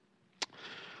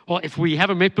Well, if we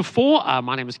haven't met before,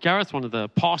 my name is Gareth, one of the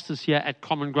pastors here at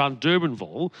Common Ground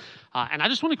Durbanville. And I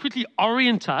just want to quickly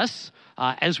orient us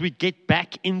as we get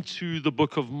back into the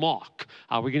book of Mark.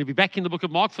 We're going to be back in the book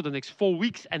of Mark for the next 4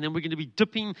 weeks, and then we're going to be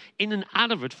dipping in and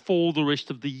out of it for the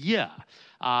rest of the year.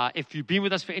 If you've been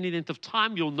with us for any length of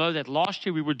time, you'll know that last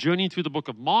year we were journeying through the book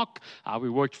of Mark. We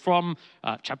worked from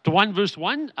chapter 1, verse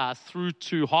 1, through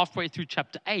to halfway through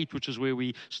chapter 8, which is where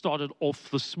we started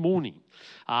off this morning.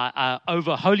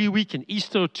 Over Holy Week and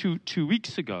Easter two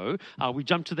weeks ago, we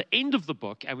jumped to the end of the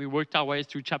book and we worked our way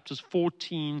through chapters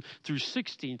 14 through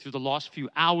 16, through the last few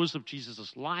hours of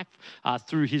Jesus' life,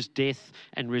 through his death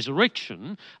and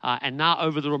resurrection. And now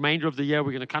over the remainder of the year,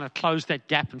 we're going to kind of close that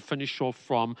gap and finish off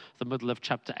from the middle of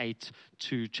chapter 8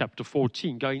 to chapter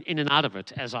 14, going in and out of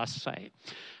it, as I say.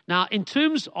 Now, in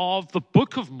terms of the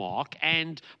book of Mark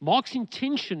and Mark's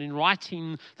intention in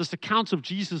writing this account of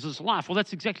Jesus' life, well,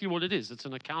 that's exactly what it is. It's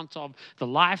an account of the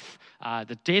life,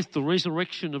 the death, the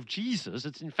resurrection of Jesus.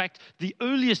 It's, in fact, the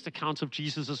earliest account of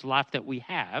Jesus' life that we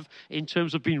have in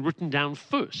terms of being written down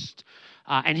first.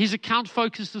 And his account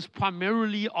focuses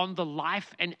primarily on the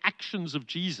life and actions of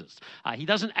Jesus. He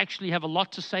doesn't actually have a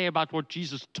lot to say about what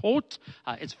Jesus taught.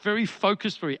 It's very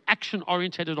focused, very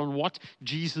action-oriented on what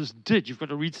Jesus did. You've got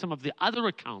to read some of the other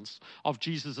accounts of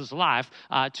Jesus' life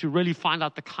to really find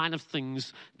out the kind of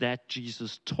things that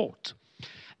Jesus taught.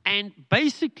 And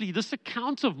basically, this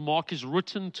account of Mark is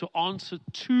written to answer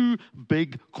two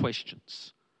big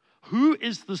questions. Who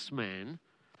is this man,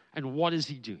 and what is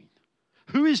he doing?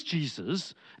 Who is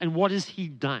Jesus, and what has he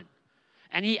done?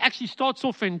 And he actually starts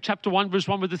off in chapter 1, verse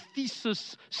 1 with a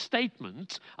thesis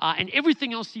statement, and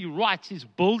everything else he writes is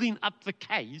building up the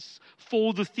case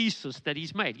for the thesis that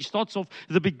he's made. He starts off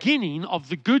the beginning of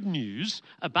the good news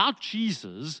about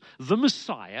Jesus, the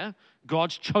Messiah,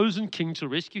 God's chosen king to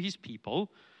rescue his people.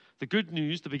 The good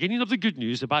news, the beginning of the good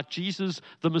news about Jesus,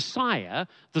 the Messiah,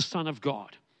 the Son of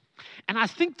God. And I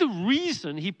think the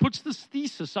reason he puts this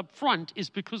thesis up front is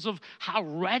because of how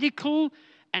radical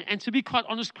and to be quite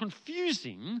honest,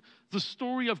 confusing the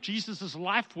story of Jesus'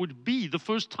 life would be the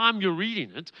first time you're reading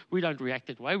it. We don't react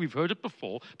that way. We've heard it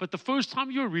before. But the first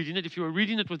time you're reading it, if you were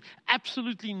reading it with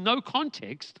absolutely no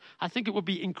context, I think it would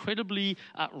be incredibly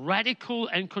radical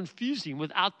and confusing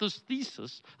without this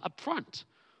thesis up front.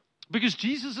 Because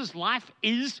Jesus' life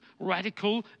is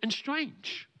radical and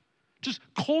strange. Just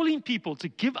calling people to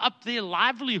give up their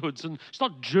livelihoods and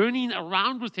start journeying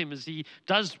around with him as he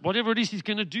does whatever it is he's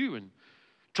going to do, and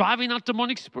driving out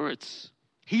demonic spirits,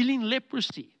 healing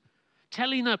leprosy,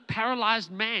 telling a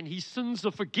paralyzed man his sins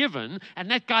are forgiven,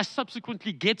 and that guy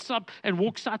subsequently gets up and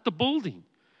walks out the building,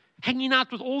 hanging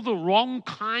out with all the wrong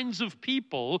kinds of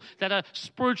people that a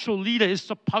spiritual leader is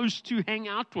supposed to hang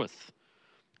out with.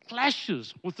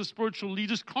 Clashes with the spiritual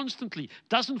leaders constantly,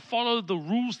 doesn't follow the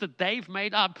rules that they've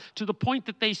made up to the point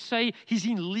that they say he's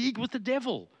in league with the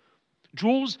devil,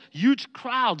 draws huge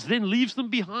crowds, then leaves them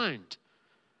behind,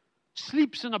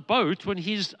 sleeps in a boat when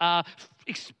his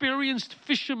experienced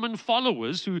fishermen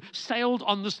followers who sailed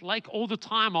on this lake all the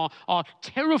time are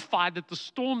terrified that the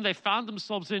storm they found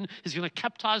themselves in is going to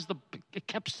capsize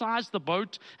the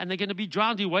boat and they're going to be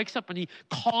drowned. He wakes up and he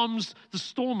calms the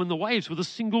storm and the waves with a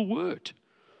single word.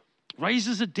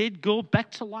 Raises a dead girl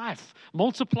back to life,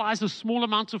 multiplies a small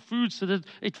amount of food so that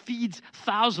it feeds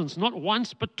thousands, not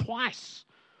once but twice,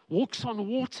 walks on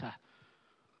water.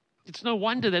 It's no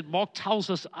wonder that Mark tells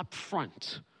us up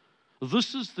front,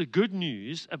 this is the good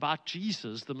news about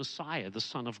Jesus, the Messiah, the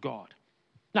Son of God.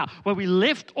 Now, where we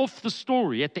left off the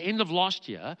story at the end of last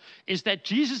year is that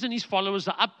Jesus and his followers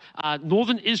are up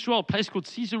northern Israel, a place called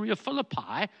Caesarea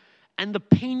Philippi, and the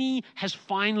penny has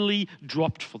finally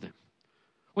dropped for them.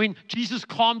 When Jesus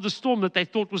calmed the storm that they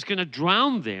thought was going to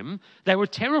drown them, they were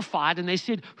terrified and they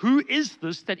said, who is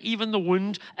this that even the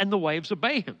wind and the waves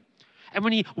obey him? And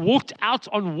when he walked out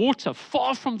on water,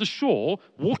 far from the shore,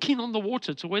 walking on the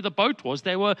water to where the boat was,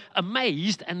 they were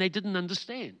amazed and they didn't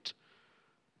understand.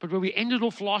 But where we ended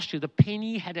off last year, the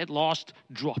penny had at last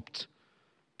dropped.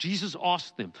 Jesus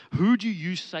asked them, who do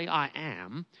you say I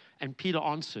am? And Peter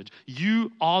answered,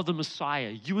 you are the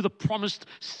Messiah. You are the promised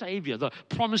Savior, the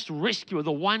promised rescuer,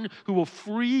 the one who will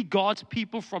free God's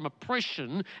people from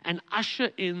oppression and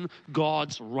usher in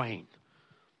God's reign.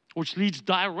 Which leads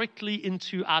directly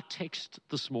into our text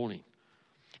this morning.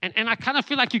 And I kind of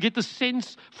feel like you get the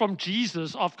sense from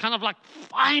Jesus of kind of like,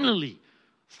 finally,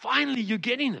 you're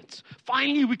getting it.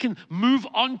 Finally, we can move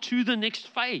on to the next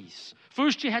phase.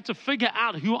 First, you had to figure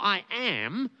out who I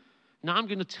am. Now I'm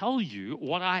going to tell you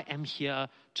what I am here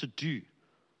to do.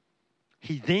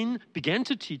 He then began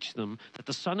to teach them that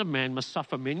the Son of Man must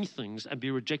suffer many things and be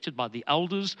rejected by the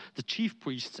elders, the chief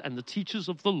priests, and the teachers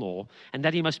of the law, and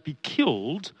that he must be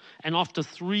killed and after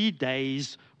 3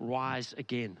 days rise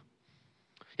again.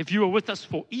 If you were with us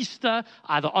for Easter,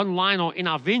 either online or in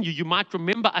our venue, you might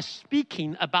remember us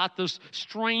speaking about this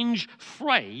strange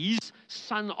phrase,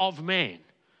 Son of Man.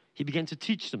 He began to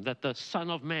teach them that the Son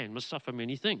of Man must suffer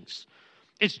many things.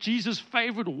 It's Jesus'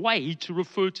 favorite way to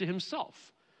refer to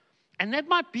himself. And that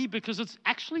might be because it's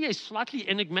actually a slightly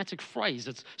enigmatic phrase.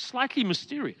 It's slightly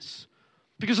mysterious.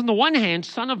 Because on the one hand,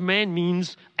 Son of Man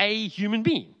means a human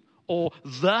being or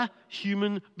the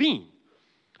human being.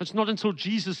 It's not until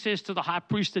Jesus says to the high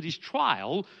priest at his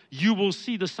trial, you will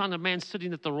see the Son of Man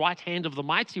sitting at the right hand of the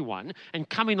Mighty One and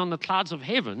coming on the clouds of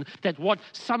heaven, that what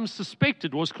some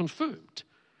suspected was confirmed.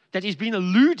 That he's been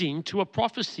alluding to a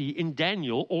prophecy in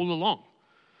Daniel all along.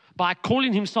 By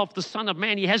calling himself the Son of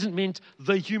Man, he hasn't meant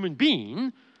the human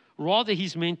being. Rather,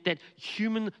 he's meant that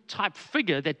human-type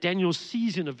figure that Daniel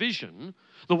sees in a vision,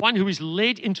 the one who is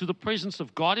led into the presence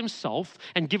of God himself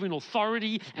and given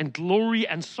authority and glory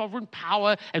and sovereign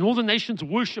power, and all the nations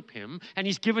worship him, and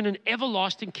he's given an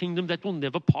everlasting kingdom that will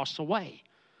never pass away.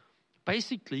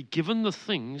 Basically, given the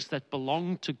things that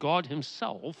belong to God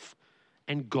himself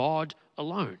and God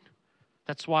alone.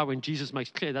 That's why when Jesus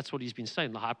makes clear, that's what he's been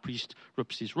saying. The high priest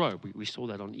rips his robe. We saw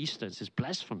that on Easter. It says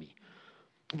blasphemy.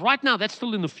 Right now, that's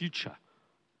still in the future.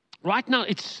 Right now,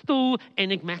 it's still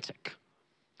enigmatic.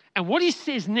 And what he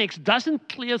says next doesn't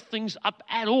clear things up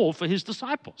at all for his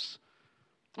disciples.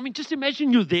 I mean, just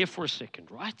imagine you're there for a second,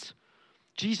 right?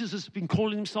 Jesus has been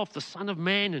calling himself the Son of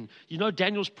Man, and you know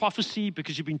Daniel's prophecy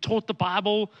because you've been taught the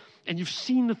Bible and you've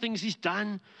seen the things he's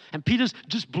done. And Peter's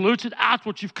just blurted out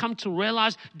what you've come to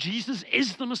realize. Jesus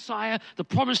is the Messiah, the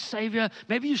promised Savior.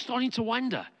 Maybe you're starting to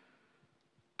wonder,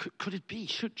 could it be?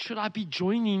 Should I be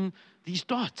joining these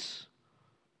dots?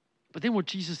 But then what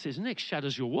Jesus says next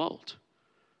shatters your world.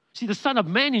 See, the Son of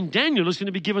Man in Daniel is going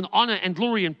to be given honor and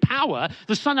glory and power.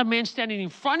 The Son of Man standing in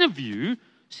front of you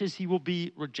says he will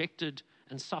be rejected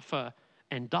and suffer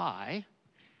and die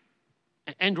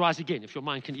and rise again, if your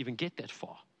mind can even get that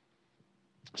far.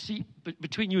 See,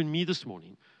 between you and me this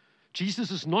morning, Jesus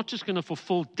is not just going to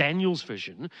fulfill Daniel's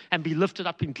vision and be lifted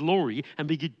up in glory and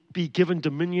be given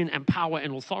dominion and power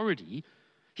and authority.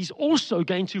 He's also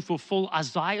going to fulfill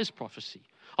Isaiah's prophecy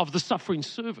of the suffering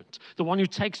servant, the one who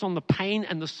takes on the pain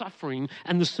and the suffering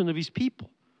and the sin of his people,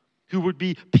 who would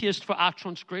be pierced for our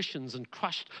transgressions and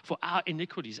crushed for our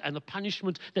iniquities, and the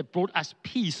punishment that brought us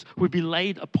peace would be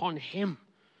laid upon him.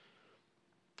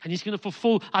 And he's going to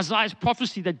fulfill Isaiah's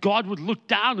prophecy that God would look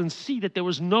down and see that there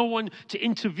was no one to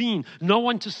intervene, no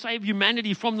one to save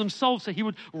humanity from themselves. So he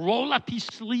would roll up his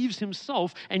sleeves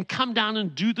himself and come down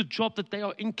and do the job that they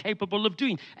are incapable of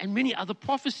doing. And many other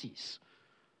prophecies.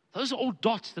 Those are all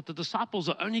dots that the disciples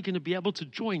are only going to be able to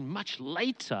join much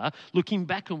later, looking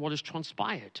back on what has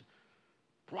transpired.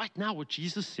 Right now, what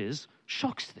Jesus says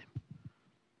shocks them.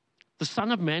 The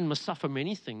Son of Man must suffer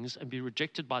many things and be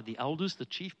rejected by the elders, the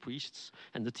chief priests,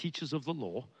 and the teachers of the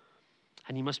law,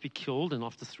 and he must be killed and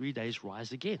after 3 days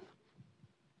rise again.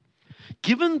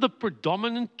 Given the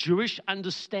predominant Jewish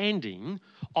understanding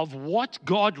of what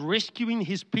God rescuing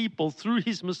his people through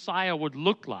his Messiah would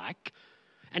look like,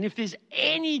 and if there's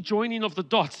any joining of the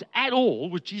dots at all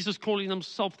with Jesus calling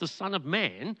himself the Son of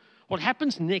Man, what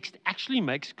happens next actually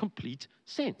makes complete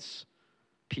sense.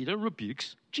 Peter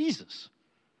rebukes Jesus.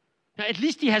 Now, at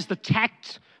least he has the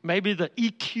tact, maybe the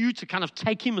EQ to kind of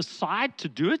take him aside to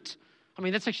do it. I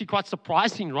mean, that's actually quite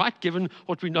surprising, right? Given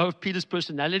what we know of Peter's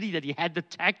personality, that he had the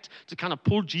tact to kind of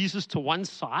pull Jesus to one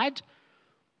side.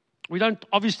 We don't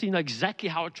obviously know exactly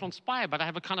how it transpired, but I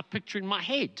have a kind of picture in my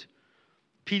head.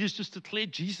 Peter's just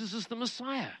declared Jesus is the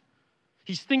Messiah.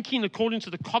 He's thinking according to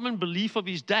the common belief of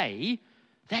his day.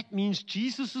 That means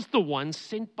Jesus is the one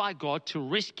sent by God to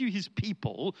rescue his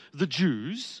people, the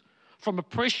Jews, from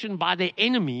oppression by their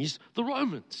enemies, the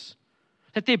Romans.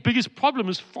 That their biggest problem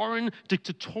is foreign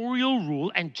dictatorial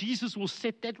rule, and Jesus will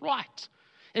set that right.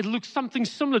 It looks something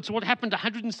similar to what happened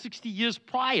 160 years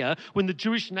prior when the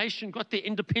Jewish nation got their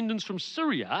independence from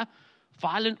Syria,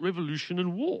 violent revolution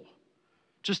and war,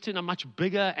 just in a much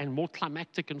bigger and more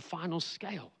climactic and final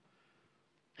scale.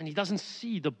 And he doesn't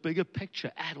see the bigger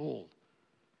picture at all.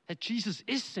 That Jesus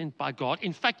is sent by God.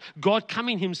 In fact, God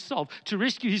coming himself to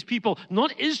rescue his people,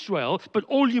 not Israel, but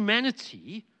all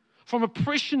humanity, from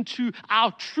oppression to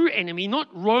our true enemy, not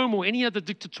Rome or any other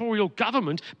dictatorial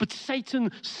government, but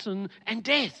Satan, sin, and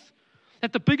death.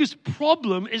 That the biggest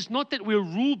problem is not that we're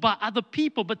ruled by other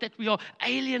people, but that we are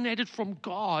alienated from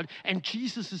God, and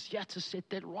Jesus is here to set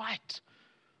that right.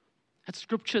 That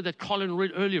scripture that Colin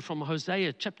read earlier from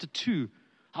Hosea chapter 2,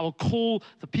 I will call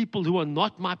the people who are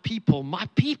not my people, my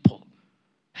people.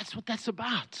 That's what that's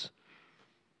about.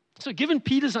 So given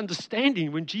Peter's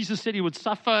understanding, when Jesus said he would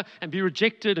suffer and be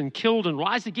rejected and killed and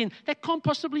rise again, that can't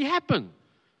possibly happen.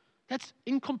 That's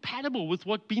incompatible with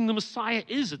what being the Messiah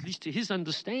is, at least to his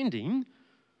understanding.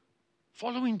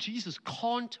 Following Jesus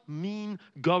can't mean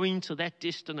going to that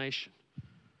destination.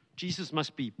 Jesus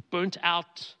must be burnt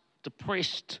out,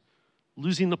 depressed,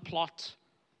 losing the plot.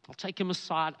 I'll take him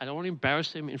aside. I don't want to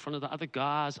embarrass him in front of the other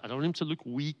guys. I don't want him to look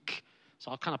weak. So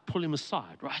I'll kind of pull him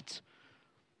aside, right?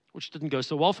 Which didn't go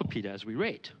so well for Peter, as we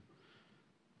read.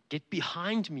 Get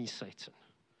behind me, Satan.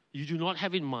 You do not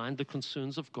have in mind the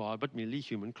concerns of God, but merely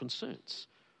human concerns.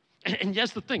 And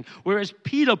here's the thing. Whereas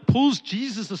Peter pulls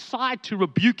Jesus aside to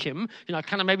rebuke him,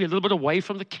 kind of maybe a little bit away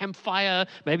from the campfire,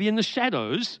 maybe in the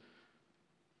shadows,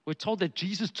 we're told that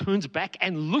Jesus turns back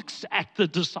and looks at the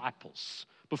disciples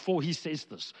before he says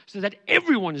this, so that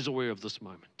everyone is aware of this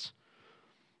moment.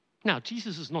 Now,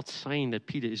 Jesus is not saying that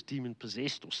Peter is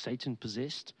demon-possessed or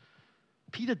Satan-possessed.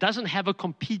 Peter doesn't have a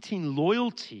competing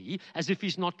loyalty as if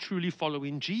he's not truly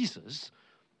following Jesus.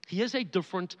 He has a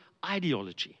different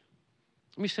ideology.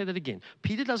 Let me say that again.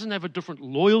 Peter doesn't have a different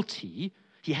loyalty.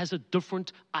 He has a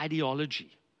different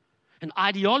ideology. An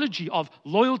ideology of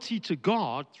loyalty to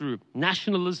God through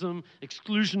nationalism,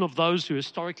 exclusion of those who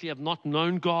historically have not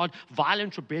known God,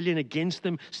 violent rebellion against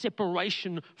them,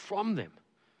 separation from them.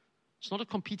 It's not a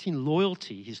competing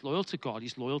loyalty. He's loyal to God.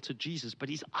 He's loyal to Jesus. But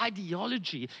his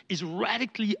ideology is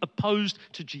radically opposed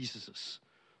to Jesus's.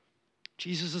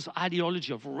 Jesus'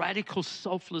 ideology of radical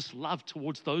selfless love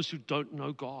towards those who don't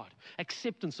know God.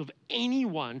 Acceptance of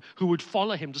anyone who would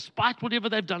follow him despite whatever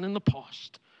they've done in the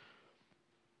past.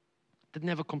 Didn't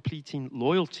have a competing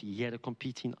loyalty. He had a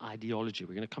competing ideology.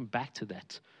 We're going to come back to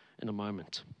that in a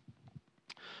moment.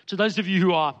 To those of you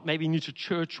who are maybe new to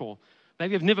church or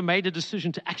maybe have never made a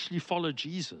decision to actually follow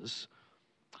Jesus,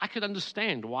 I could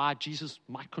understand why Jesus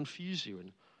might confuse you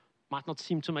and might not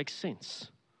seem to make sense.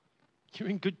 You're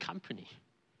in good company.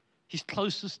 His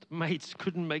closest mates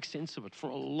couldn't make sense of it for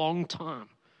a long time.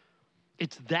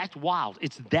 It's that wild.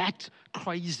 It's that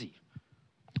crazy.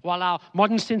 While our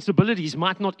modern sensibilities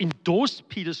might not endorse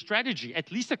Peter's strategy,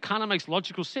 at least it kind of makes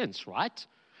logical sense, right?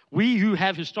 We who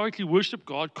have historically worshipped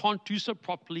God can't do so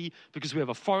properly because we have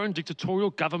a foreign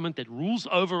dictatorial government that rules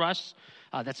over us,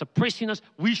 that's oppressing us.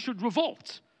 We should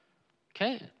revolt.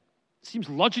 Okay? It seems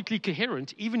logically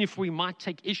coherent, even if we might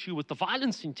take issue with the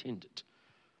violence intended.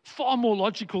 Far more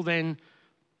logical than,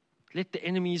 let the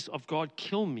enemies of God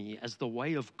kill me as the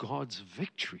way of God's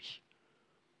victory.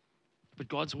 But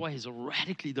God's ways are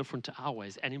radically different to our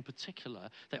ways. And in particular,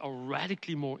 they are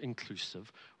radically more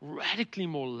inclusive, radically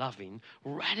more loving,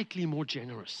 radically more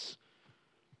generous.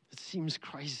 It seems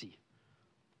crazy.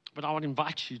 But I would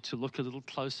invite you to look a little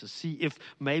closer. See if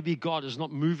maybe God is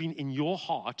not moving in your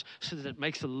heart so that it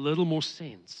makes a little more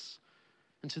sense.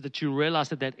 And so that you realize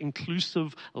that that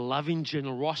inclusive, loving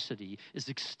generosity is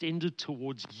extended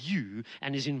towards you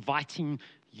and is inviting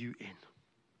you in.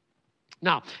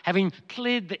 Now, having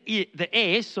cleared the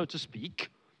air, so to speak,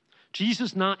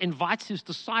 Jesus now invites his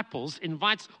disciples,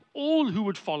 invites all who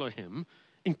would follow him,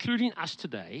 including us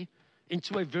today,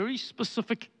 into a very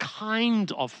specific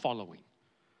kind of following.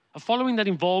 A following that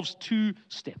involves 2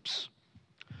 steps.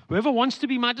 Whoever wants to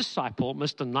be my disciple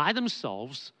must deny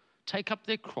themselves, take up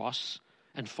their cross,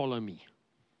 and follow me.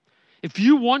 If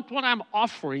you want what I'm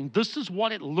offering, this is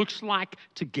what it looks like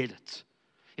to get it.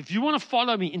 If you want to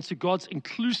follow me into God's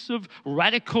inclusive,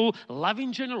 radical,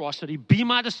 loving generosity, be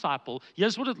my disciple,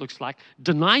 here's what it looks like.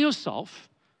 Deny yourself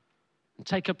and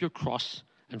take up your cross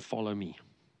and follow me.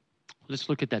 Let's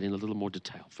look at that in a little more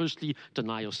detail. Firstly,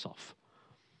 deny yourself.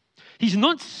 He's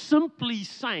not simply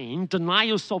saying deny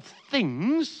yourself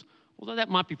things, although that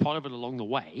might be part of it along the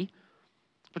way,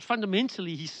 but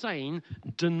fundamentally he's saying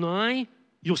deny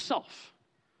yourself.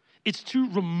 It's to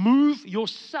remove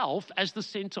yourself as the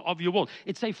center of your world.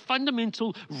 It's a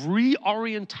fundamental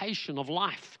reorientation of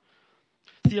life.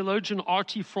 Theologian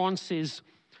R.T. France says,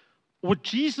 what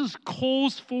Jesus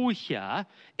calls for here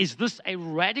is this a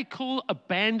radical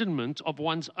abandonment of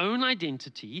one's own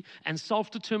identity and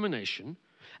self-determination,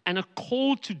 and a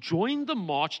call to join the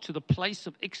march to the place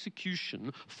of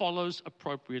execution follows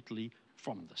appropriately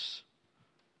from this.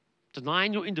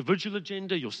 Denying your individual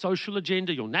agenda, your social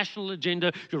agenda, your national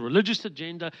agenda, your religious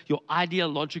agenda, your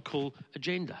ideological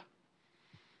agenda.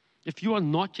 If you are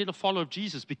not yet a follower of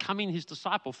Jesus, becoming his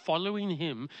disciple, following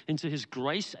him into his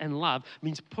grace and love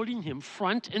means putting him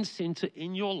front and center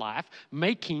in your life,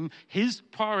 making his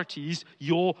priorities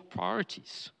your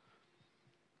priorities.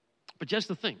 But here's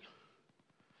the thing.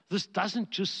 this doesn't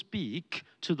just speak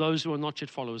to those who are not yet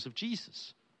followers of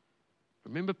Jesus.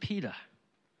 Remember Peter.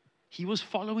 He was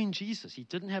following Jesus. He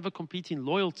didn't have a competing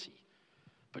loyalty.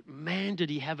 But man, did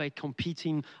he have a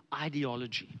competing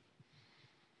ideology.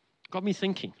 Got me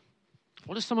thinking,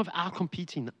 what are some of our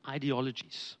competing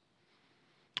ideologies?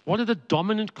 What are the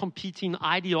dominant competing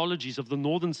ideologies of the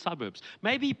northern suburbs?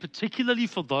 Maybe particularly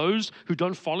for those who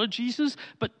don't follow Jesus,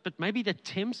 but maybe that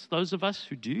tempts those of us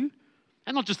who do.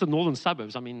 And not just the northern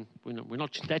suburbs. I mean, we're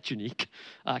not that unique.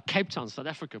 Cape Town, South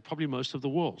Africa, probably most of the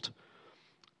world.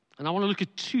 And I want to look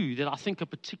at two that I think are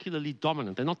particularly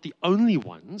dominant. They're not the only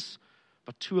ones,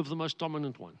 but two of the most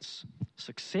dominant ones.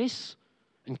 Success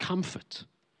and comfort.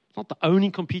 Not the only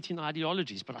competing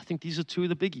ideologies, but I think these are two of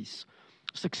the biggies.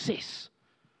 Success.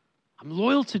 I'm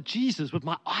loyal to Jesus, but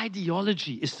my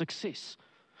ideology is success.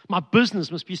 My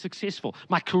business must be successful.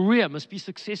 My career must be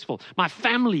successful. My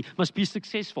family must be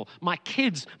successful. My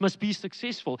kids must be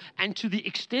successful. And to the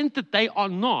extent that they are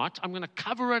not, I'm going to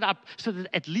cover it up so that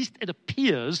at least it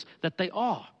appears that they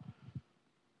are.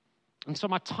 And so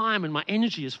my time and my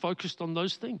energy is focused on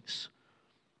those things.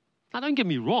 Now, don't get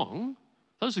me wrong.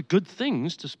 Those are good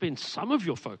things to spend some of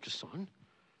your focus on.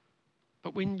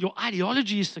 But when your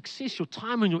ideology is success, your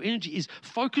time and your energy is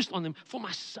focused on them for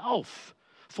myself,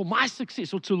 for my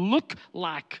success, or to look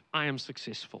like I am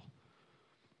successful.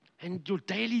 And your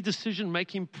daily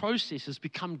decision-making processes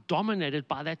become dominated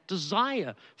by that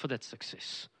desire for that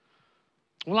success.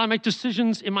 Will I make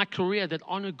decisions in my career that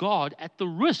honor God at the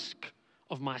risk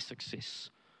of my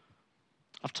success?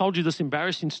 I've told you this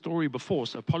embarrassing story before,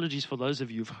 so apologies for those of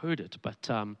you who've heard it. But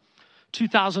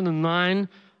 2009,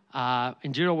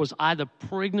 Indira was either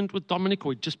pregnant with Dominic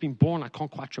or had just been born. I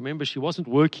can't quite remember. She wasn't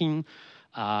working.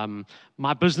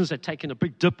 My business had taken a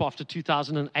big dip after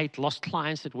 2008, lost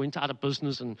clients that went out of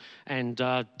business and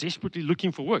desperately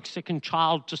looking for work. Second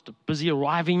child, just busy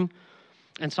arriving.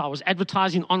 And so I was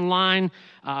advertising online,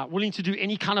 willing to do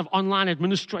any kind of online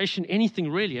administration, anything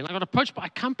really. And I got approached by a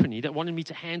company that wanted me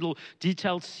to handle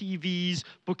detailed CVs,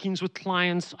 bookings with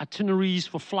clients, itineraries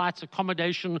for flights,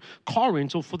 accommodation, car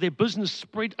rental for their business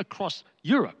spread across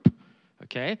Europe.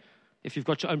 Okay? If you've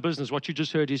got your own business, what you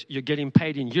just heard is you're getting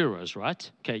paid in euros,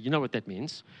 right? Okay, you know what that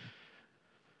means.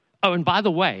 Oh, and by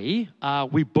the way,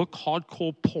 we book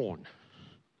hardcore porn.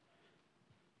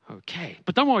 Okay,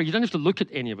 but don't worry, you don't have to look at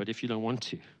any of it if you don't want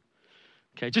to.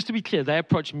 Okay, just to be clear, they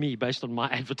approached me based on my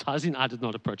advertising. I did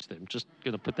not approach them. Just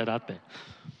going to put that out there.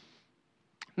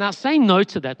 Now, saying no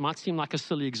to that might seem like a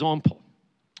silly example.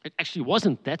 It actually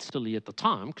wasn't that silly at the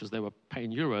time because they were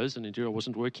paying euros and Indira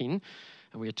wasn't working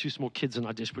and we had two small kids and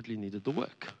I desperately needed the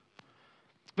work.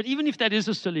 But even if that is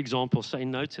a silly example, saying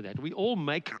no to that, we all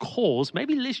make calls,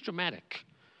 maybe less dramatic,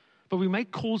 but we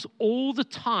make calls all the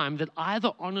time that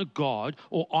either honor God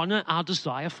or honor our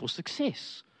desire for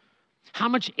success. How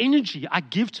much energy I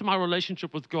give to my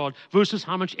relationship with God versus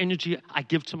how much energy I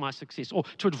give to my success, or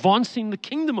to advancing the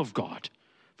kingdom of God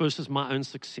versus my own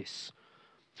success.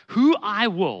 Who I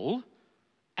will,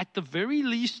 at the very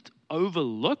least,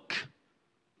 overlook,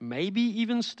 maybe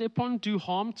even step on, do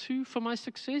harm to for my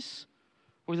success.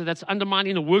 Whether that's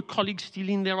undermining a work colleague,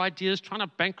 stealing their ideas, trying to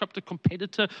bankrupt a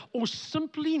competitor, or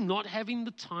simply not having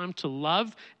the time to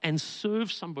love and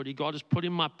serve somebody God has put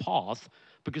in my path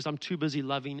because I'm too busy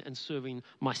loving and serving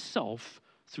myself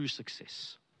through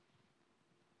success.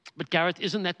 But Gareth,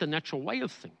 isn't that the natural way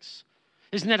of things?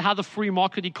 Isn't that how the free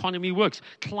market economy works?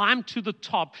 Climb to the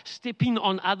top, stepping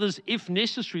on others if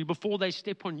necessary before they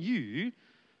step on you,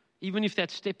 even if that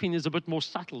stepping is a bit more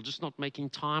subtle, just not making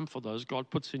time for those God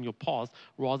puts in your path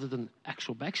rather than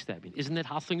actual backstabbing. Isn't that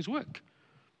how things work?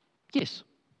 Yes,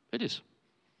 it is.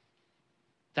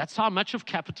 That's how much of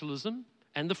capitalism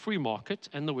and the free market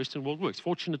and the Western world works.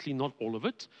 Fortunately, not all of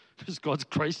it, because God's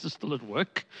grace is still at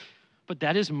work. But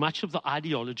that is much of the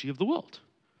ideology of the world.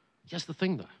 Here's the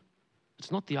thing, though. It's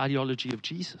not the ideology of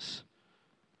Jesus.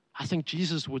 I think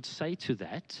Jesus would say to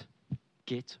that,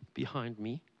 "Get behind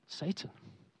me, Satan."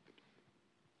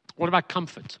 What about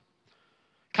comfort?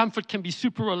 Comfort can be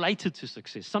super related to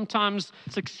success. Sometimes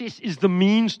success is the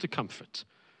means to comfort.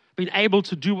 Being able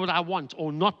to do what I want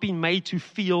or not being made to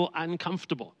feel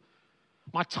uncomfortable.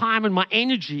 My time and my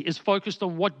energy is focused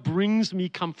on what brings me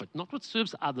comfort, not what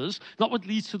serves others, not what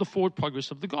leads to the forward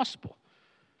progress of the gospel.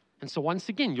 And so once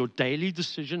again, your daily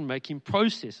decision-making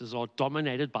processes are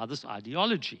dominated by this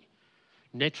ideology.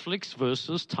 Netflix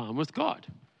versus time with God.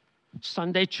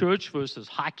 Sunday church versus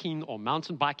hiking or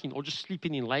mountain biking or just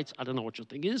sleeping in late. I don't know what your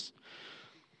thing is.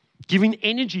 Giving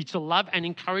energy to love and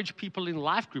encourage people in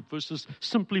life group versus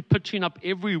simply pitching up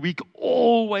every week,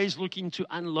 always looking to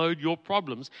unload your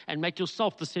problems and make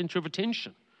yourself the center of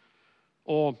attention.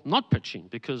 or not pitching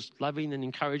because loving and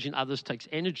encouraging others takes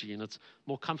energy and it's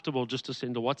more comfortable just to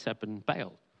send a WhatsApp and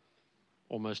bail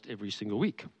almost every single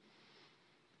week.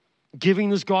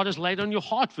 Giving as God has laid on your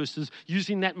heart versus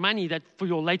using that money that for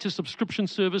your latest subscription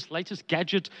service, latest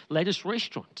gadget, latest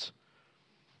restaurant.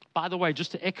 By the way,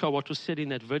 just to echo what was said in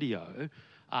that video,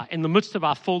 in the midst of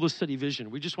our Fill the City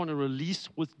vision, we just want to release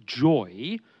with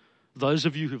joy those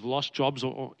of you who've lost jobs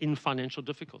or in financial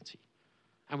difficulty.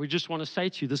 And we just want to say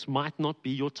to you, this might not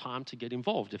be your time to get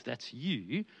involved if that's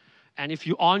you. And if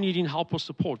you are needing help or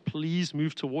support, please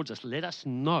move towards us. Let us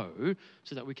know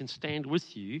so that we can stand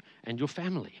with you and your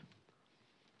family.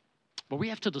 But we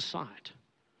have to decide.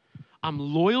 I'm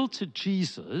loyal to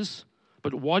Jesus,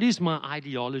 but what is my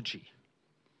ideology?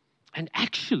 And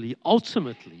actually,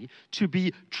 ultimately, to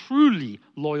be truly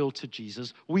loyal to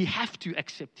Jesus, we have to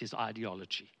accept his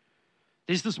ideology.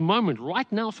 There's this moment right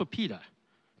now for Peter.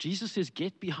 Jesus says,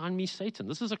 "Get behind me, Satan."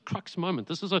 This is a crux moment.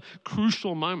 This is a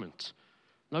crucial moment.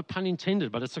 No pun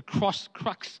intended, but it's a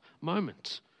crux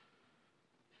moment.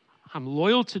 I'm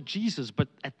loyal to Jesus, but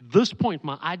at this point,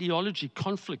 my ideology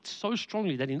conflicts so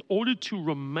strongly that in order to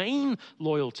remain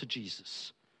loyal to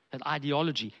Jesus, that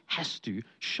ideology has to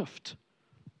shift.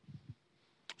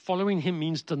 Following him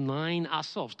means denying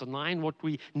ourselves, denying what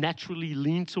we naturally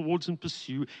lean towards and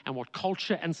pursue, and what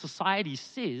culture and society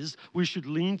says we should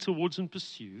lean towards and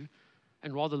pursue,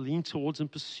 and rather lean towards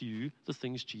and pursue the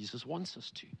things Jesus wants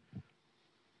us to.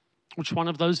 Which one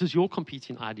of those is your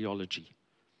competing ideology?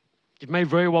 It may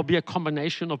very well be a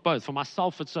combination of both. For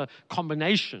myself, it's a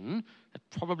combination that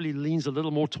probably leans a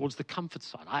little more towards the comfort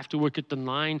side. I have to work at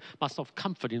denying myself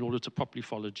comfort in order to properly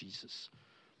follow Jesus.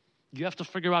 You have to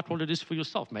figure out what it is for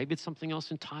yourself. Maybe it's something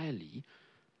else entirely,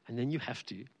 and then you have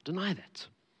to deny that.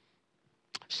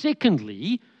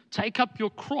 Secondly, take up your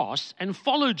cross and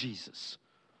follow Jesus.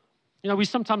 You know, we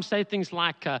sometimes say things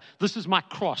like, this is my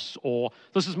cross, or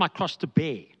this is my cross to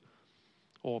bear.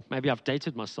 Or maybe I've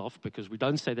dated myself because we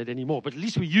don't say that anymore, but at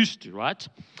least we used to, right?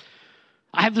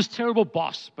 I have this terrible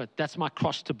boss, but that's my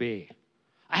cross to bear.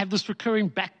 I have this recurring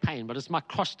back pain, but it's my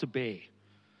cross to bear.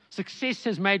 Success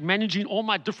has made managing all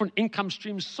my different income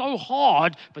streams so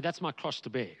hard, but that's my cross to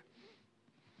bear.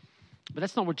 But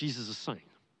that's not what Jesus is saying.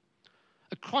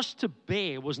 A cross to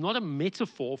bear was not a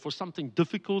metaphor for something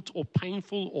difficult or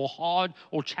painful or hard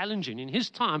or challenging. In his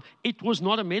time, it was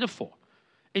not a metaphor.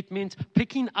 It meant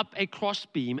picking up a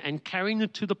crossbeam and carrying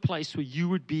it to the place where you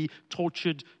would be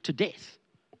tortured to death.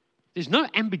 There's no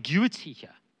ambiguity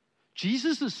here.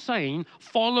 Jesus is saying,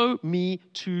 follow me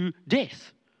to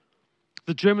death.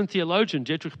 The German theologian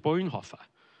Dietrich Bonhoeffer,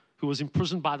 who was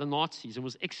imprisoned by the Nazis and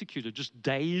was executed just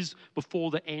days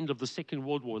before the end of the Second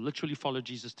World War, literally followed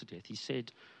Jesus to death. He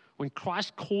said, when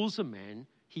Christ calls a man,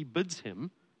 he bids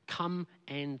him come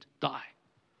and die.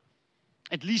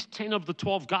 At least 10 of the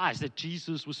 12 guys that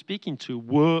Jesus was speaking to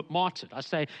were martyred. I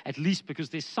say at least because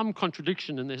there's some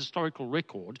contradiction in the historical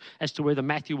record as to whether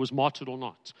Matthew was martyred or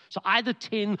not. So either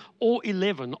 10 or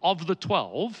 11 of the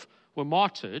 12 were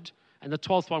martyred, and the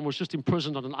 12th one was just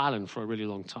imprisoned on an island for a really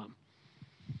long time.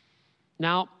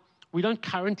 Now, we don't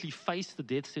currently face the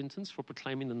death sentence for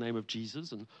proclaiming the name of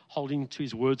Jesus and holding to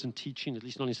his words and teaching, at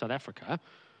least not in South Africa,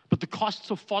 but the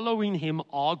costs of following him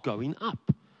are going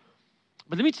up.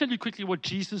 But let me tell you quickly what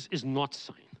Jesus is not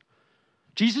saying.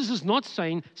 Jesus is not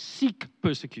saying seek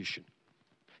persecution.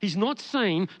 He's not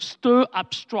saying stir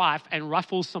up strife and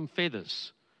ruffle some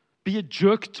feathers. Be a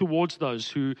jerk towards those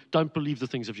who don't believe the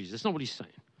things of Jesus. That's not what he's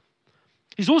saying.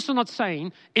 He's also not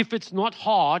saying if it's not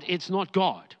hard, it's not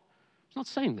God. He's not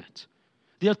saying that.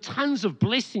 There are tons of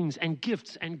blessings and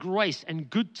gifts and grace and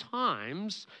good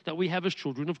times that we have as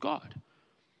children of God.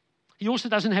 He also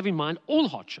doesn't have in mind all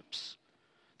hardships.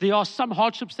 There are some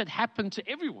hardships that happen to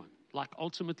everyone, like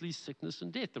ultimately sickness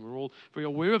and death, and we're all very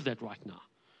aware of that right now.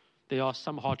 There are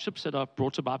some hardships that are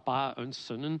brought about by our own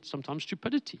sin and sometimes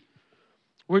stupidity.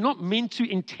 We're not meant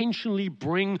to intentionally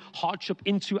bring hardship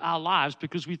into our lives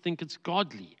because we think it's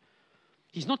godly.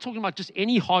 He's not talking about just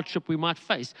any hardship we might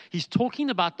face. He's talking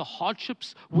about the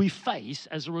hardships we face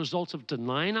as a result of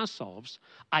denying ourselves,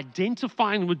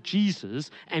 identifying with Jesus,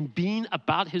 and being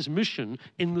about his mission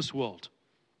in this world.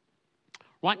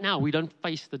 Right now, we don't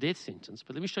face the death sentence,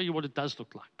 but let me show you what it does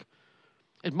look like.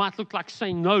 It might look like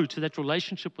saying no to that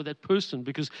relationship with that person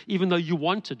because even though you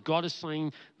want it, God is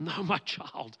saying, no, my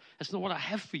child, that's not what I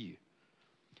have for you.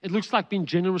 It looks like being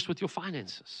generous with your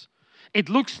finances. It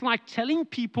looks like telling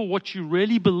people what you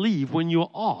really believe when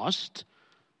you're asked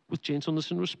with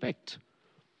gentleness and respect.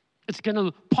 It's going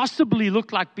to possibly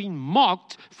look like being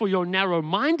mocked for your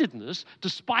narrow-mindedness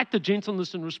despite the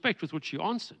gentleness and respect with which you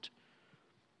answered.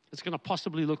 It's going to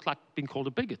possibly look like being called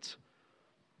a bigot.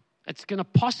 It's going to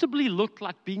possibly look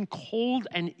like being called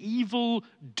an evil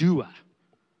doer.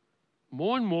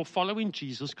 More and more following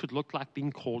Jesus could look like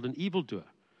being called an evildoer.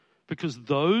 Because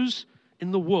those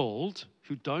in the world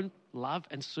who don't love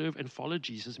and serve and follow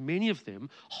Jesus, many of them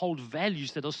hold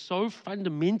values that are so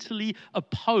fundamentally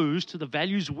opposed to the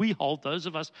values we hold, those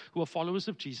of us who are followers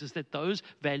of Jesus, that those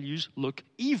values look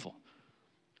evil.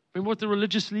 Remember what the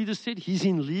religious leaders said? He's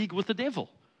in league with the devil.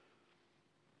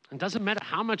 It doesn't matter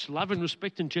how much love and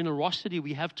respect and generosity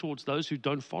we have towards those who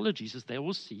don't follow Jesus, they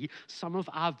will see some of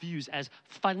our views as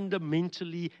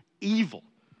fundamentally evil.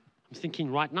 I'm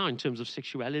thinking right now in terms of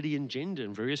sexuality and gender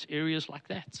and various areas like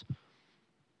that.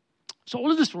 So all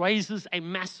of this raises a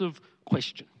massive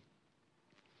question.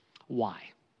 Why?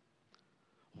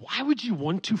 Why would you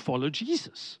want to follow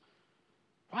Jesus?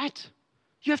 Right?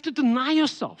 You have to deny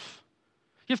yourself.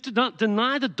 You have to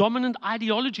deny the dominant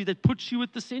ideology that puts you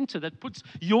at the center, that puts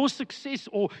your success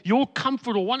or your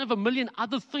comfort or one of a million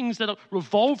other things that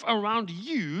revolve around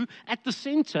you at the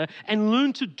center, and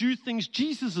learn to do things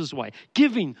Jesus' way,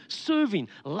 giving, serving,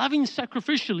 loving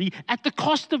sacrificially at the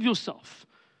cost of yourself.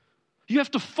 You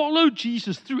have to follow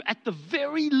Jesus through, at the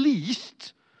very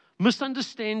least,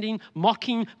 misunderstanding,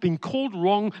 mocking, being called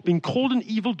wrong, being called an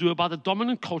evildoer by the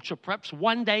dominant culture. Perhaps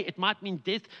one day it might mean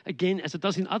death again, as it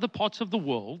does in other parts of the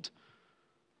world.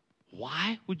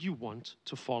 Why would you want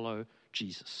to follow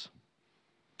Jesus?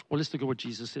 Well, let's look at what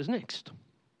Jesus says next.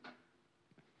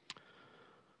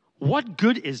 What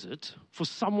good is it for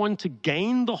someone to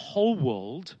gain the whole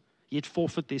world yet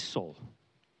forfeit their soul?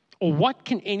 Or what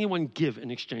can anyone give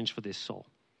in exchange for their soul?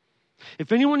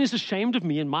 If anyone is ashamed of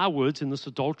me and my words in this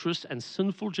adulterous and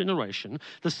sinful generation,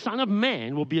 the Son of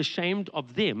Man will be ashamed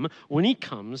of them when he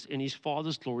comes in his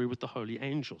Father's glory with the holy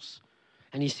angels.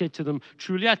 And he said to them,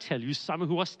 truly I tell you, some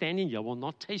who are standing here will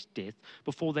not taste death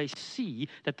before they see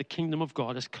that the kingdom of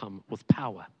God has come with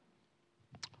power.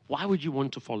 Why would you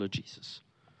want to follow Jesus?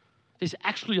 There's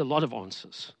actually a lot of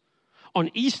answers. On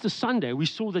Easter Sunday, we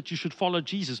saw that you should follow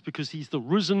Jesus because he's the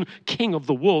risen King of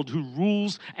the world who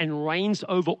rules and reigns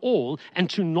over all. And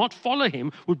to not follow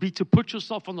him would be to put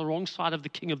yourself on the wrong side of the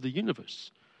King of the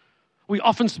universe. We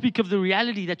often speak of the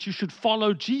reality that you should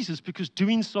follow Jesus because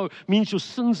doing so means your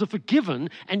sins are forgiven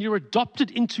and you're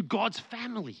adopted into God's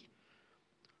family.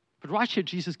 But right here,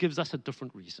 Jesus gives us a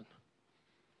different reason.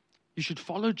 You should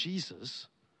follow Jesus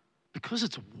because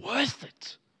it's worth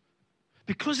it.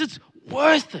 Because it's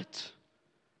worth it.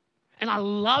 And I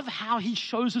love how he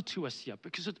shows it to us here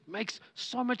because it makes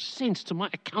so much sense to my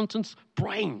accountant's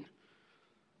brain.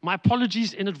 My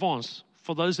apologies in advance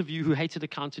for those of you who hated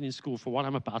accounting in school for what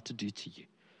I'm about to do to you.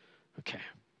 Okay.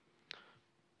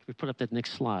 Can we put up that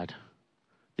next slide?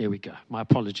 There we go. My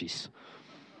apologies.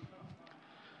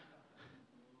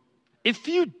 If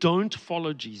you don't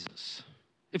follow Jesus,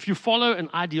 if you follow an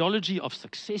ideology of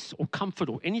success or comfort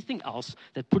or anything else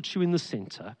that puts you in the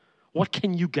center, what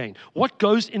can you gain? What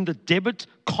goes in the debit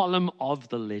column of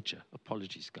the ledger?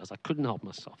 Apologies, guys. I couldn't help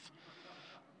myself.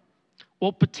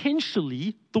 Well,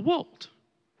 potentially the world,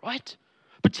 right?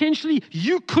 Potentially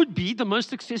you could be the most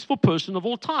successful person of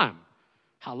all time.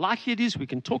 How likely it is, we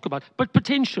can talk about, but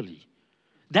potentially.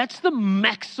 That's the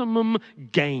maximum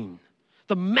gain.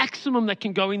 The maximum that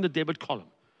can go in the debit column.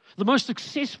 The most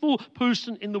successful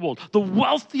person in the world. The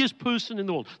wealthiest person in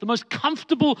the world. The most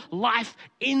comfortable life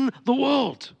in the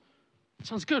world.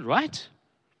 Sounds good, right?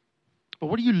 But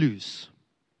what do you lose?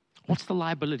 What's the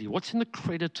liability? What's in the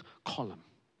credit column?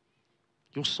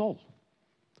 Your soul.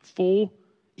 For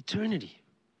eternity.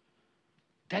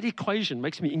 That equation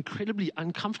makes me incredibly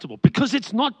uncomfortable because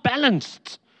it's not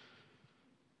balanced.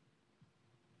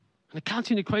 An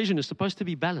accounting equation is supposed to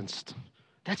be balanced.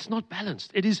 That's not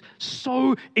balanced. It is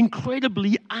so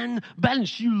incredibly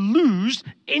unbalanced. You lose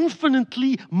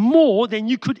infinitely more than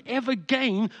you could ever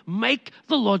gain. Make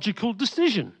the logical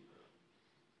decision.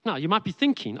 Now, you might be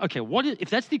thinking, okay, if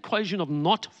that's the equation of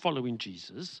not following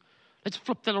Jesus, let's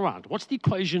flip that around. What's the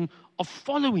equation of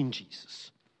following Jesus?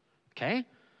 Okay?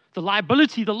 The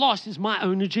liability, the loss is my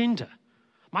own agenda.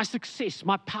 My success,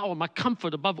 my power, my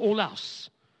comfort above all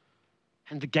else.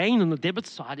 And the gain on the debit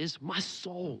side is my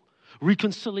soul.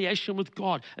 Reconciliation with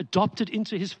God, adopted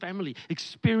into his family,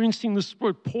 experiencing the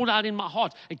Spirit poured out in my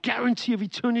heart, a guarantee of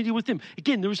eternity with him.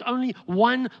 Again, there is only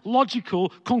one logical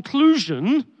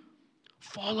conclusion.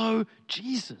 Follow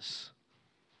Jesus.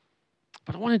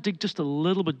 But I want to dig just a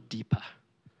little bit deeper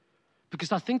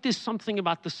because I think there's something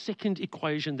about the second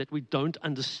equation that we don't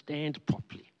understand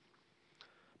properly.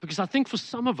 Because I think for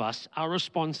some of us, our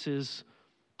response is,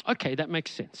 okay, that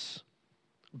makes sense,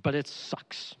 but it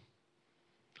sucks.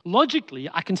 Logically,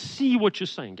 I can see what you're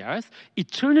saying, Gareth.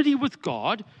 Eternity with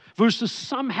God versus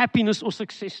some happiness or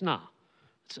success now.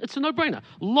 It's a no-brainer.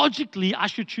 Logically, I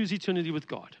should choose eternity with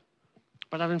God.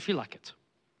 But I don't feel like it.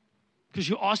 Because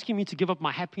you're asking me to give up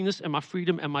my happiness and my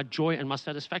freedom and my joy and my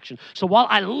satisfaction. So while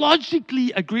I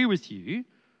logically agree with you,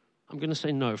 I'm going to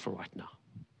say no for right now.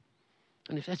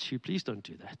 And if that's you, please don't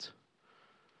do that.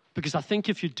 Because I think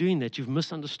if you're doing that, you've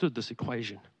misunderstood this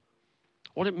equation.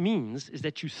 What it means is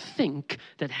that you think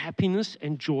that happiness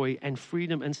and joy and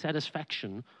freedom and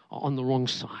satisfaction are on the wrong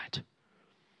side.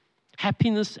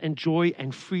 Happiness and joy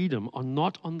and freedom are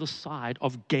not on the side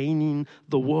of gaining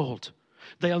the world.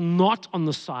 They are not on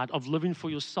the side of living for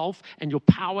yourself and your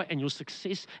power and your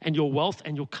success and your wealth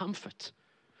and your comfort.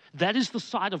 That is the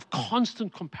side of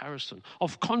constant comparison,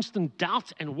 of constant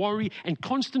doubt and worry and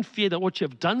constant fear that what you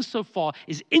have done so far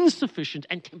is insufficient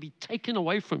and can be taken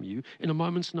away from you in a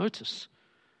moment's notice.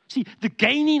 See, the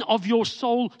gaining of your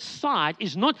soul side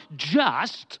is not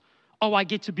just, oh, I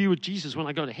get to be with Jesus when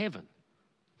I go to heaven.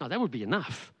 No, that would be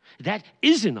enough. That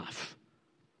is enough,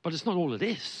 but it's not all it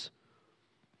is.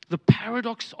 The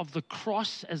paradox of the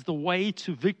cross as the way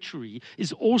to victory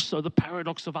is also the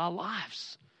paradox of our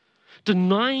lives.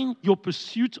 Denying your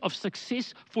pursuit of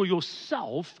success for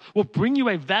yourself will bring you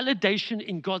a validation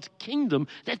in God's kingdom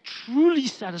that truly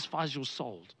satisfies your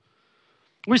soul.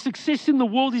 Where success in the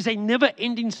world is a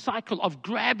never-ending cycle of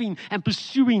grabbing and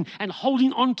pursuing and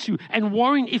holding on to and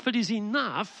worrying if it is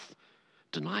enough,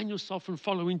 denying yourself and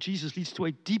following Jesus leads to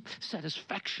a deep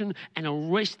satisfaction and a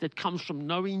rest that comes from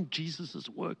knowing Jesus'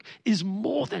 work is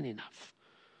more than enough.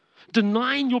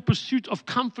 Denying your pursuit of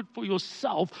comfort for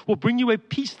yourself will bring you a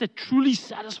peace that truly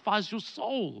satisfies your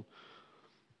soul.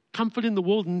 Comfort in the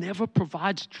world never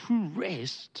provides true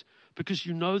rest because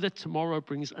you know that tomorrow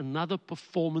brings another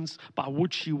performance by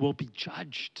which you will be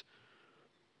judged.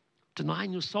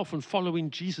 Denying yourself and following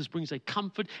Jesus brings a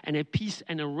comfort and a peace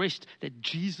and a rest that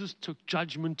Jesus took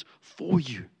judgment for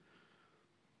you.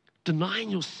 Denying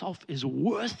yourself is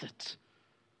worth it.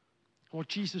 What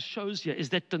Jesus shows here is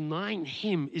that denying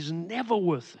Him is never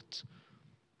worth it.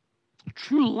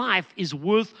 True life is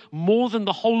worth more than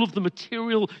the whole of the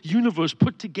material universe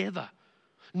put together.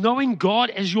 Knowing God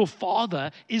as your Father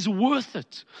is worth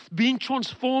it. Being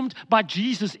transformed by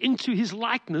Jesus into His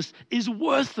likeness is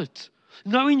worth it.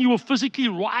 Knowing you will physically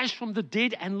rise from the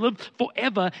dead and live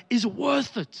forever is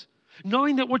worth it.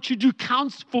 Knowing that what you do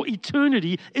counts for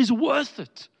eternity is worth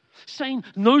it. Saying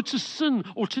no to sin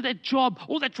or to that job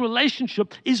or that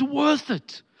relationship is worth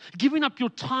it. Giving up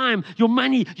your time, your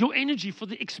money, your energy for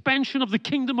the expansion of the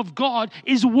kingdom of God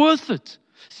is worth it.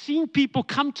 Seeing people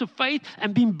come to faith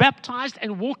and being baptized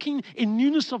and walking in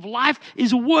newness of life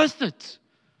is worth it.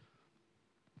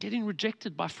 Getting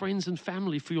rejected by friends and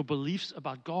family for your beliefs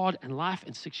about God and life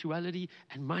and sexuality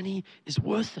and money is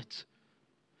worth it.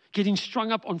 Getting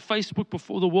strung up on Facebook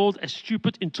before the world as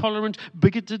stupid, intolerant,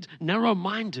 bigoted,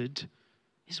 narrow-minded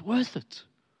is worth it.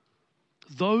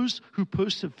 Those who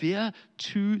persevere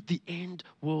to the end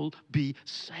will be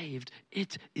saved.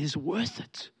 It is worth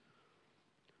it.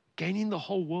 Gaining the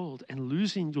whole world and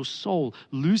losing your soul,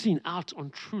 losing out on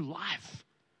true life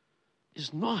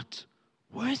is not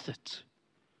worth it.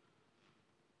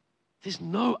 There's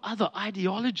no other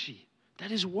ideology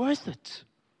that is worth it.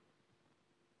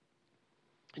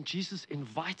 And Jesus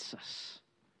invites us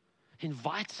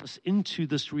into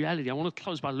this reality. I want to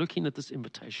close by looking at this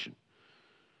invitation.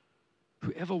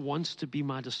 Whoever wants to be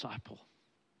my disciple.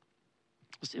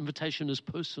 This invitation is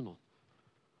personal.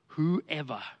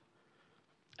 Whoever,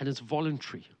 and it's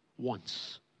voluntary,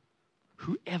 wants.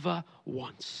 Whoever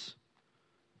wants.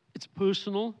 It's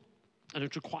personal, and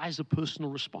it requires a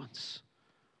personal response.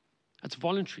 It's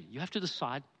voluntary. You have to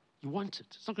decide you want it.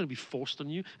 It's not going to be forced on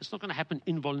you. It's not going to happen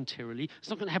involuntarily. It's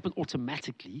not going to happen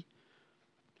automatically.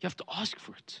 You have to ask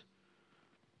for it.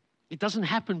 It doesn't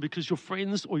happen because your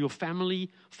friends or your family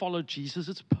follow Jesus.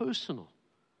 It's personal.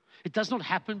 It does not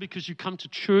happen because you come to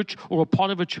church or are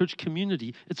part of a church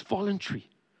community. It's voluntary.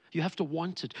 You have to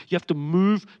want it. You have to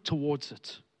move towards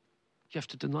it. You have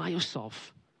to deny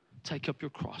yourself, take up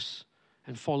your cross,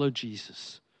 and follow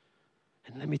Jesus.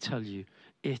 And let me tell you,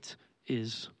 it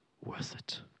is worth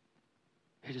it.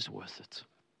 It is worth it.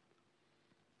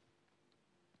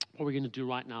 What we're going to do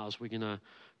right now is we're going to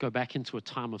go back into a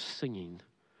time of singing.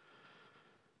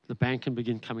 The band can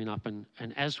begin coming up, and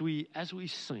as we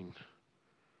sing,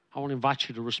 I want to invite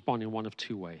you to respond in one of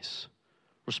two ways.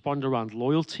 Respond around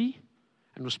loyalty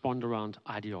and respond around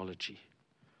ideology.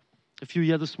 If you're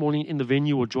here this morning in the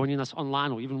venue or joining us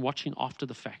online or even watching after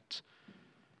the fact,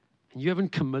 and you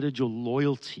haven't committed your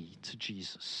loyalty to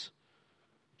Jesus,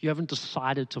 you haven't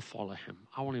decided to follow Him,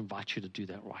 I want to invite you to do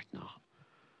that right now.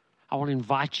 I want to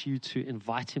invite you to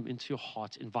invite him into your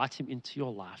heart, invite him into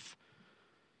your life.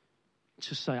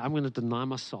 To say, I'm going to deny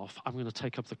myself, I'm going to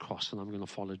take up the cross, and I'm going to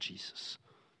follow Jesus.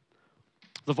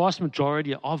 The vast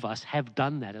majority of us have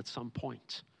done that at some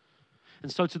point.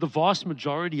 And so to the vast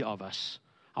majority of us,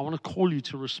 I want to call you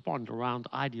to respond around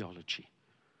ideology.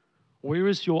 Where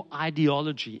is your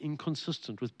ideology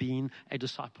inconsistent with being a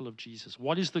disciple of Jesus?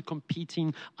 What is the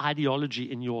competing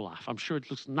ideology in your life? I'm sure it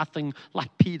looks nothing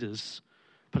like Peter's,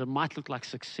 but it might look like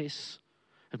success.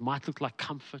 It might look like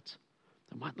comfort.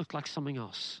 It might look like something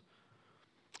else.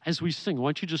 As we sing,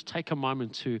 won't you just take a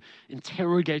moment to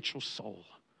interrogate your soul?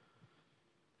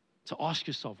 To ask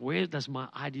yourself, where does my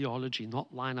ideology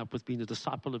not line up with being a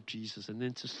disciple of Jesus? And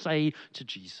then to say to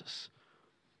Jesus,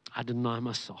 I deny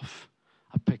myself.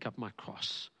 I pick up my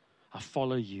cross. I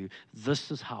follow you.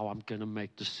 This is how I'm going to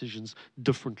make decisions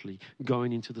differently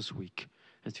going into this week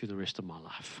and through the rest of my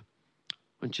life.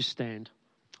 Won't you stand?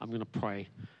 I'm going to pray,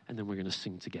 and then we're going to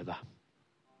sing together.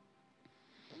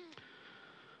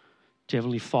 Dear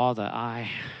Heavenly Father, I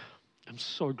am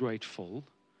so grateful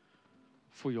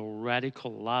for your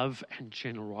radical love and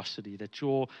generosity, that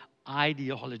your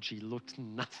ideology looked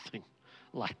nothing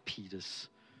like Peter's.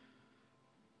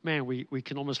 Man, we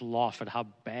can almost laugh at how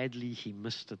badly he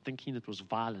missed it, thinking it was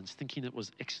violence, thinking it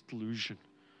was exclusion,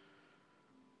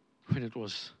 when it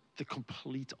was the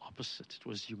complete opposite. It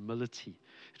was humility.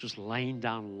 It was laying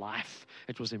down life.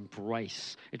 It was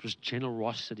embrace. It was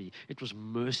generosity. It was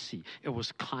mercy. It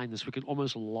was kindness. We can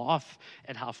almost laugh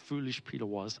at how foolish Peter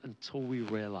was until we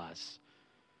realize,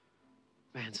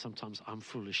 man, sometimes I'm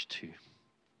foolish too.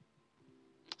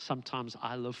 Sometimes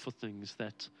I live for things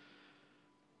that,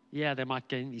 yeah, they might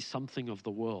gain me something of the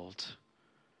world,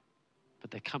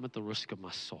 but they come at the risk of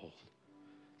my soul.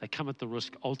 They come at the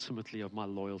risk ultimately of my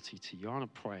loyalty to you. I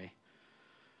want to pray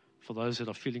for those that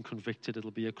are feeling convicted. It'll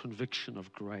be a conviction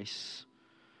of grace,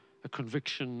 a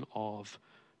conviction of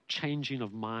changing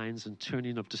of minds and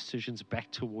turning of decisions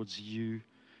back towards you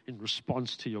in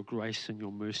response to your grace and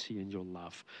your mercy and your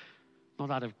love. Not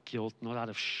out of guilt, not out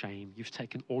of shame. You've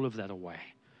taken all of that away,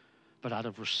 but out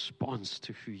of response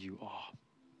to who you are.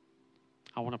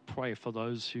 I want to pray for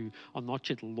those who are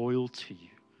not yet loyal to you,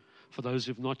 for those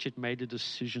who have not yet made a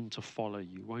decision to follow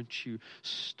you. Won't you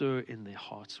stir in their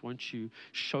hearts? Won't you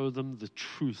show them the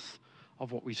truth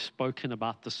of what we've spoken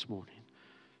about this morning?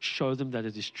 Show them that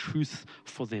it is truth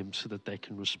for them so that they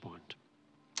can respond.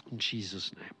 In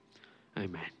Jesus' name,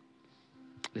 amen.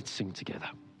 Let's sing together.